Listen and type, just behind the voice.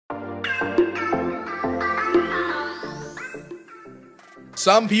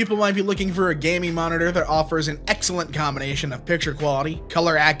Some people might be looking for a gaming monitor that offers an excellent combination of picture quality,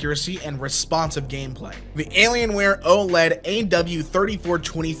 color accuracy, and responsive gameplay. The Alienware OLED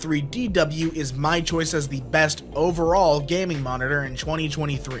AW3423DW is my choice as the best overall gaming monitor in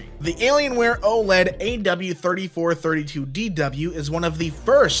 2023. The Alienware OLED AW3432DW is one of the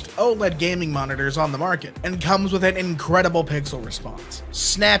first OLED gaming monitors on the market and comes with an incredible pixel response,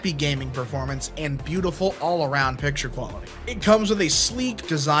 snappy gaming performance, and beautiful all-around picture quality. It comes with a sleek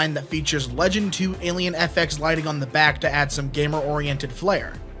design that features Legend 2 Alien FX lighting on the back to add some gamer-oriented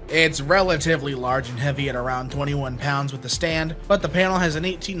flair. It's relatively large and heavy at around 21 pounds with the stand, but the panel has an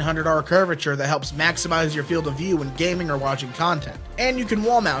 1800R curvature that helps maximize your field of view when gaming or watching content, and you can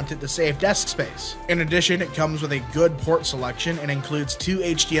wall mount it to save desk space. In addition, it comes with a good port selection and includes 2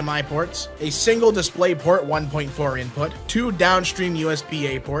 HDMI ports, a single DisplayPort 1.4 input, 2 downstream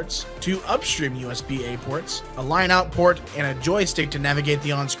USB-A ports, 2 upstream USB-A ports, a line-out port, and a joystick to navigate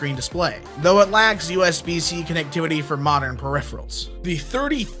the on-screen display, though it lacks USB-C connectivity for modern peripherals. The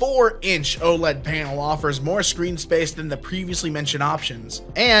 34-inch OLED panel offers more screen space than the previously mentioned options,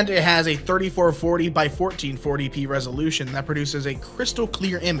 and it has a 3440 by 1440p resolution that produces a crystal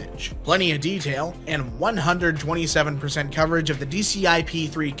clear image, plenty of detail, and 127% coverage of the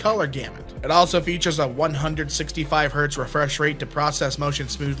DCI-P3 color gamut. It also features a 165Hz refresh rate to process motion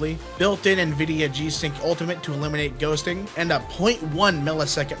smoothly, built-in NVIDIA G-Sync Ultimate to eliminate ghosting, and a 0.1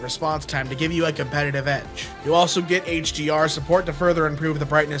 millisecond response time to give you a competitive edge. You also get HDR support to further improve the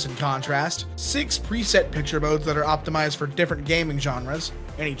brightness and contrast, 6 preset picture modes that are optimized for different gaming genres,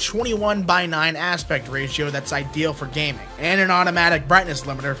 and a 21:9 aspect ratio that's ideal for gaming, and an automatic brightness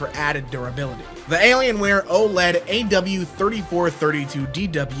limiter for added durability. The Alienware OLED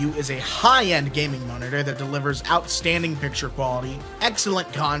AW3432DW is a high-end gaming monitor that delivers outstanding picture quality,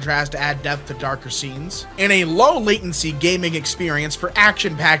 excellent contrast to add depth to darker scenes, and a low-latency gaming experience for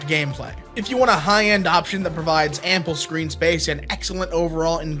action-packed gameplay. If you want a high-end option that provides ample screen space and excellent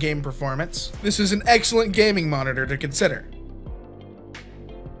overall in-game performance, this is an excellent gaming monitor to consider.